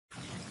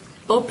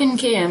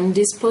OpenKM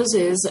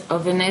disposes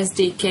of an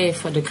SDK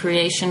for the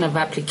creation of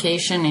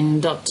application in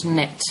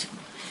 .NET.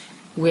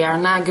 We are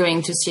now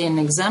going to see an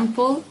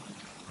example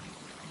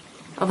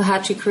of how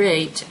to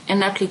create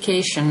an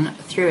application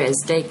through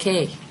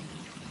SDK.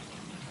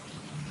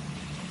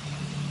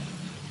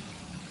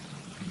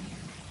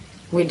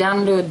 We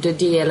download the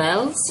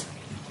DLLs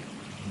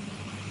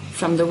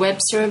from the web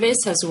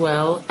service as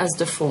well as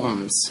the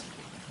forms.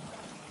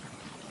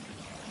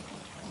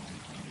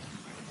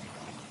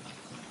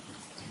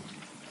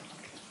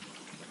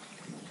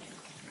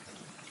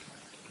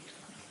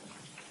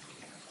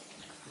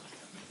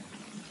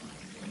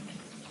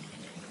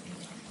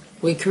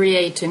 We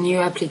create a new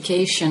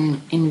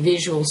application in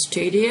Visual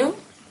Studio.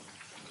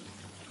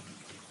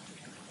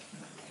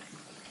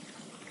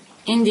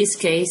 In this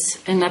case,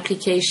 an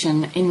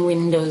application in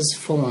Windows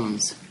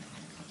Forms.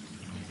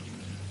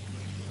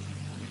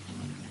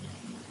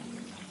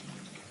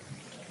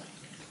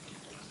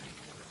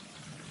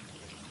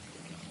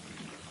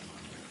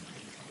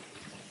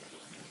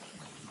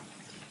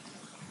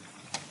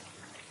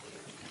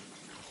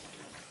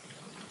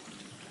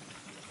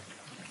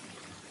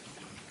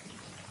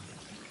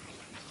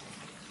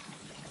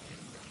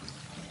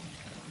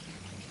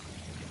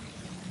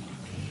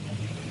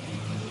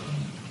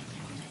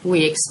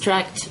 We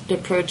extract the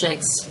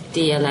project's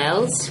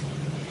DLLs.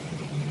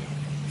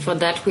 For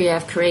that, we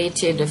have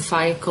created a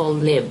file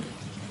called lib.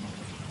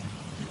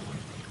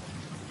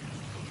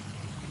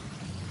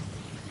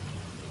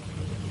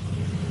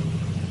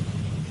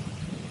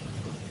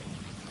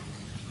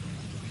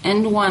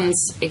 And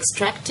once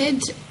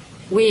extracted,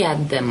 we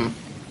add them.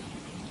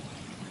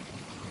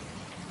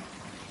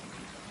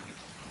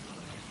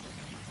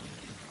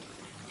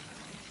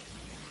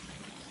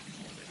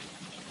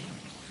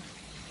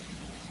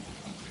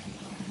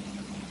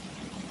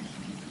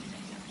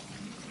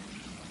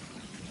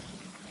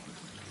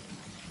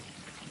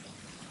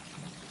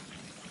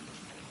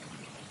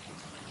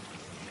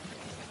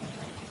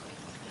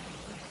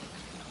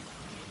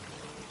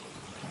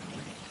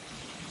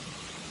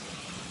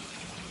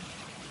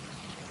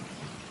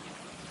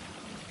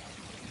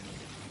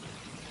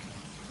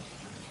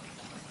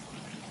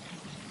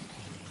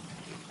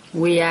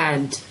 We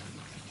add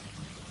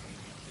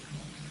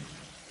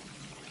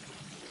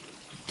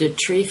the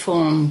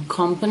treeform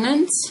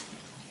components,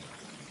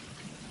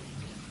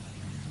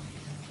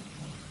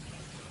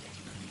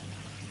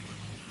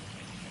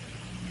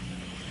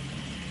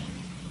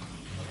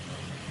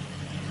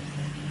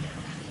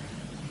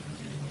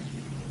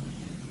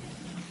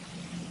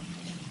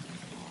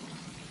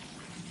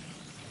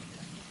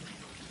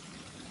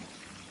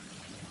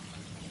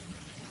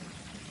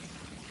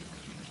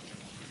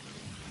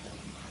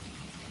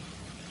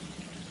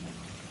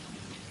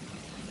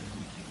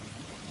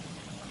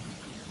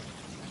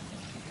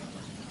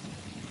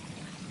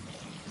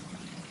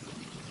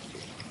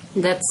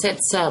 that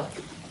sets up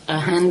a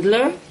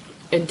handler,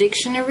 a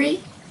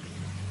dictionary,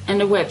 and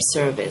a web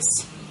service.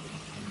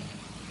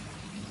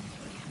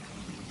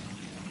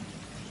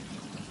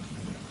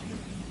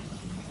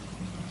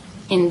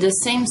 In the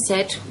same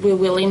set, we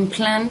will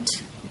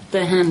implant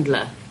the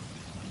handler.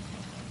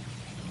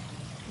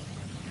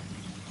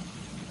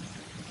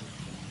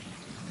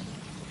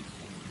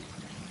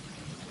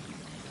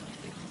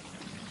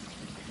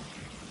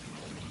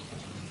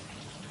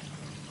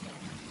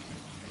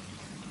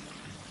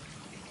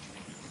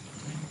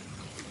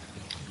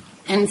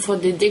 And for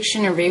the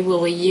dictionary, we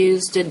will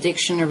use the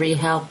dictionary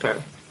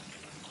helper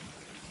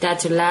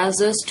that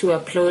allows us to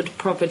upload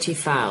property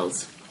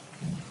files.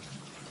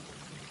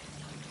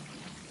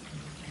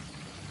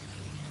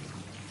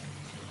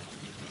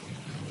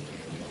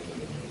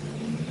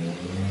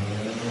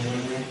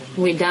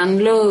 We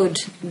download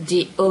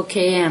the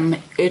OKM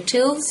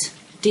utils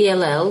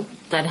DLL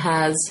that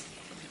has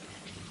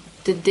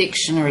the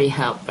dictionary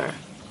helper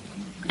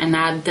and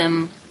add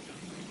them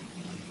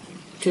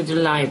to the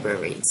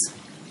libraries.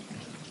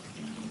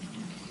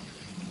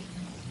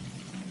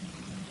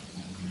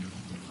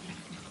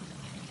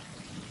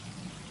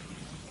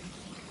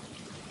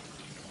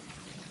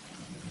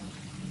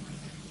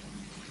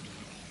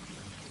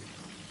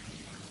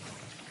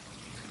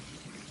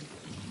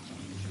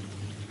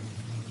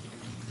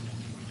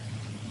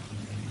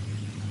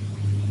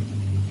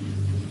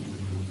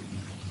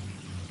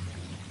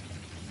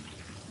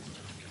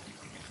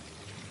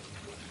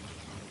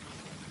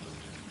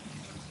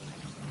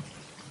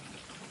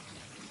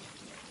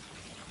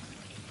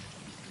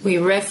 We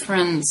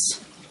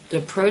reference the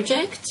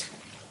project,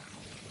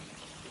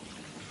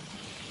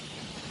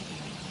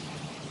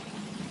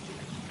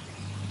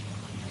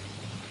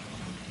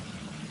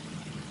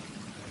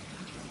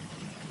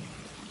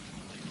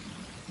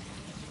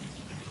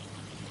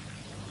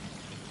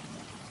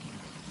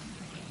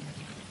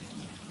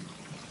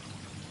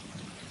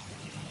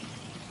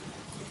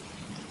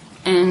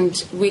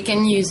 and we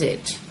can use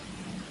it.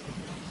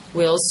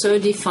 We also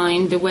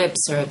define the web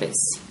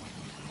service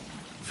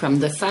from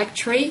the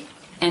factory.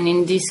 And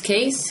in this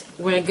case,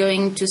 we're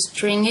going to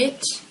string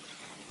it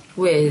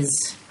with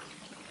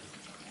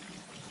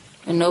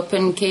an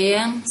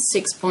OpenKM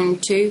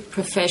 6.2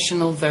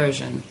 professional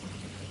version.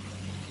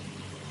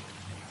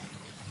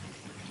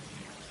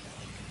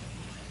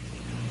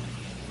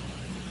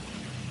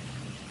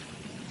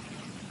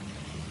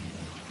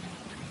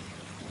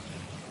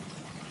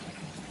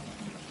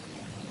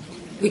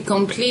 We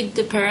complete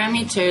the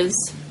parameters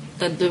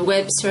that the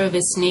web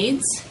service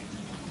needs: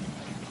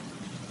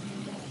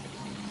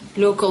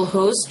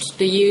 localhost,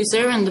 the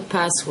user, and the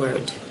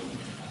password.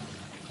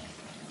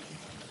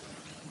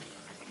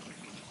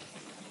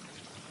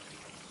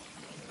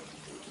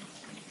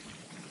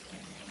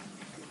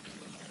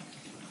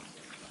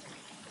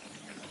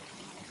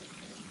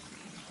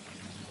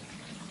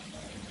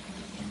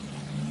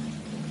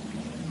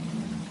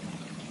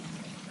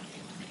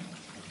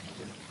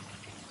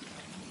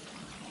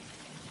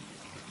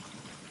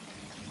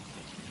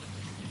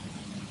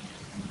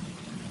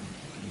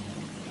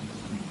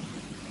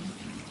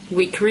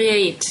 We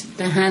create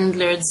the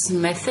handler's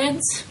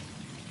methods,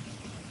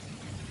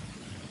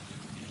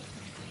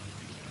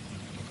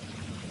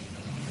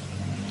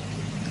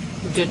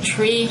 the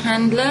tree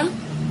handler,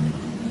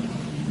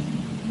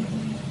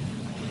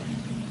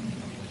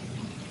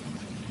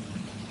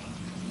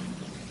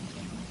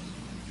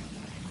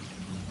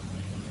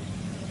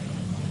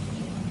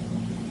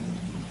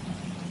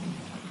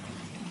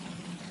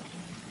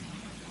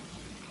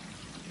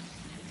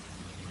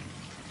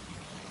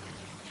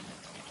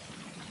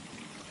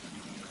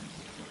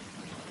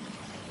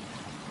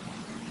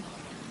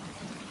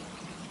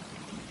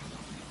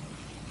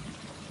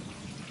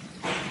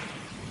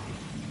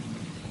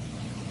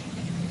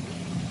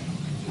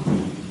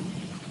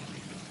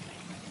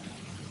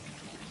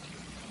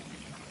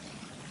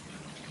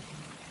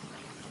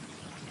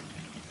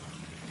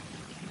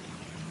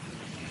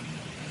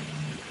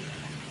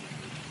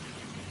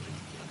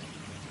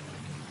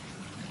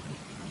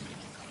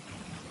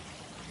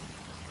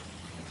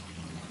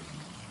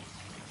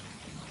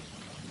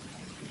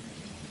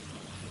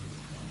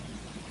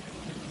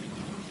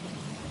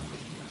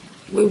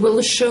 we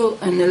will show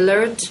an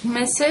alert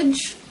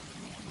message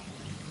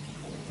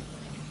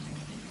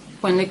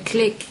when a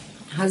click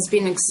has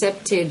been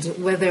accepted,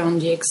 whether on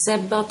the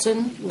accept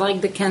button,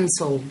 like the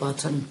cancel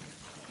button.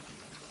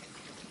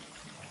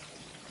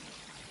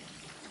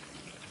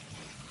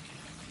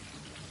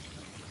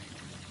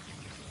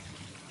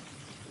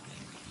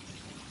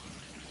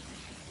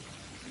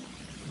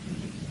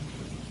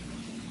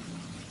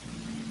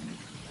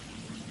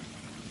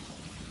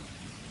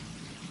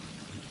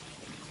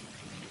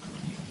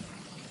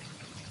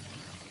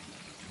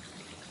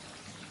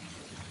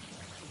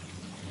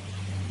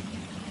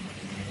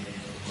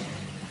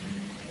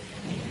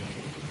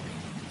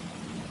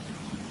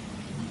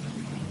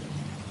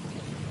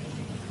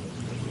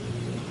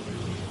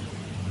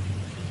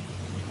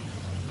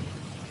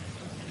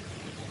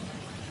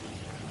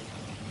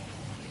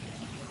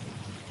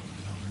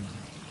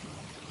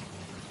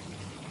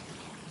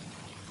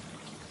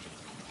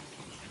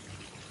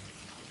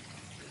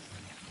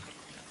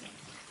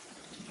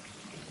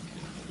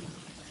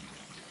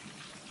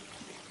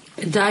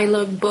 A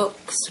dialog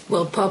box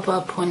will pop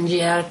up when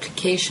the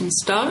application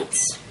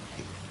starts.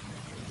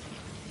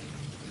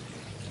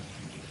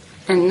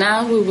 And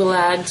now we will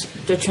add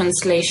the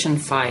translation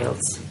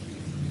files.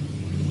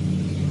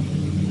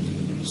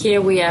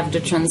 Here we have the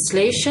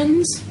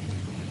translations.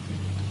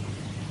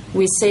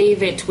 We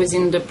save it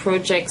within the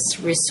project's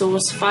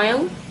resource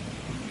file.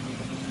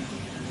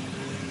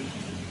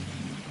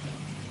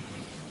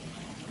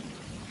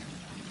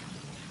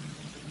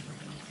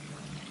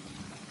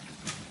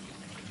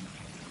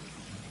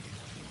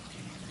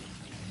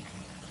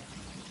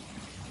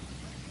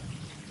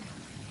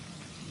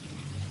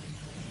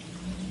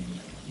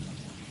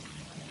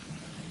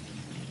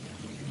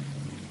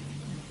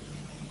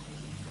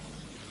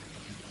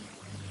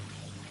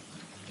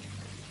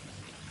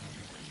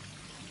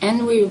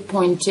 And we will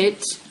point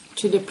it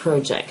to the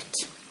project.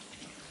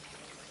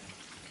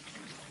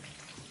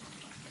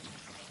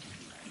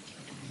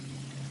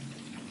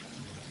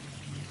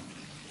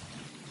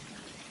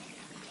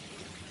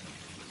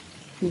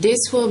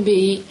 This will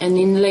be an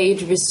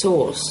inlaid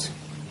resource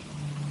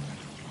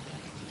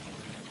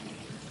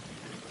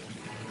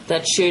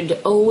that should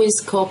always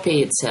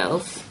copy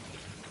itself.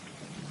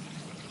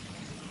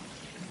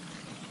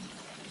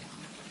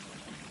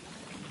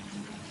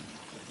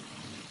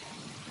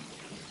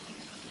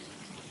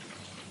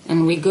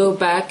 And we go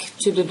back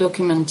to the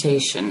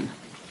documentation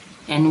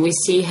and we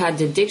see how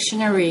the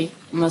dictionary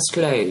must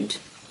load.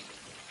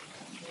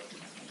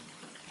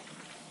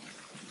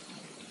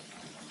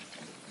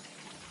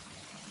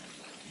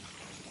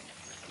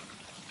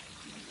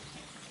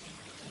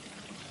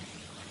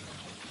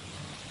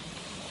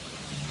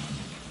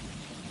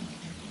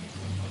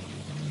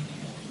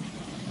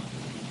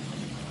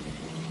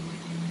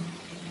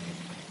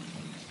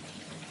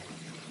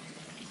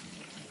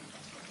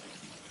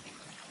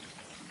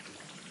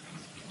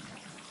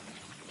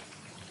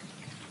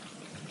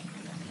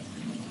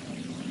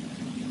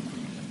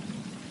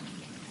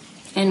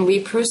 And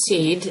we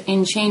proceed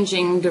in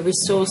changing the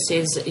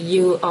resource's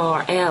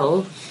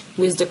URL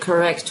with the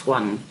correct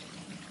one.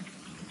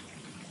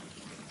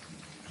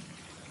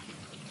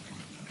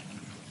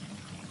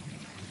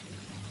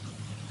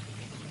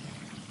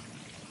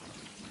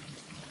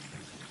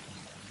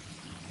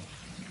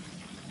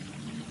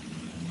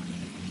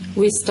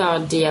 We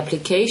start the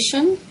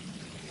application.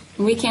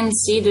 We can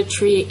see the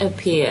tree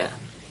appear.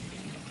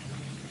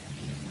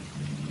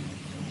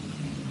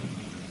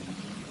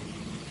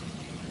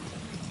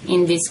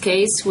 In this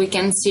case, we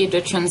can see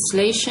the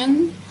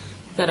translation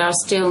that are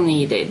still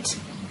needed.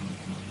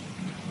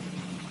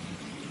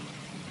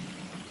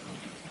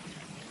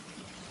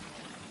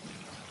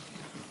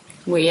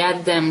 We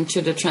add them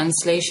to the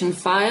translation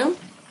file,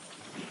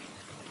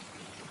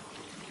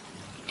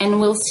 and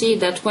we'll see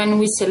that when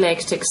we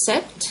select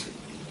Accept,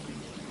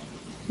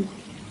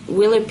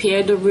 will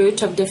appear the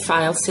root of the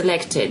file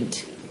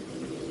selected.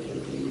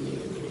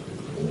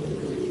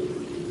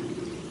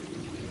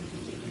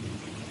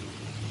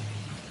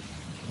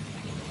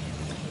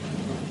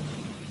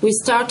 We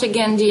start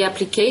again the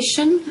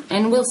application,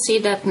 and we'll see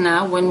that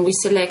now when we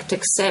select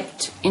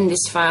Accept in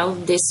this file,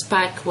 this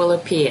pack will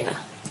appear.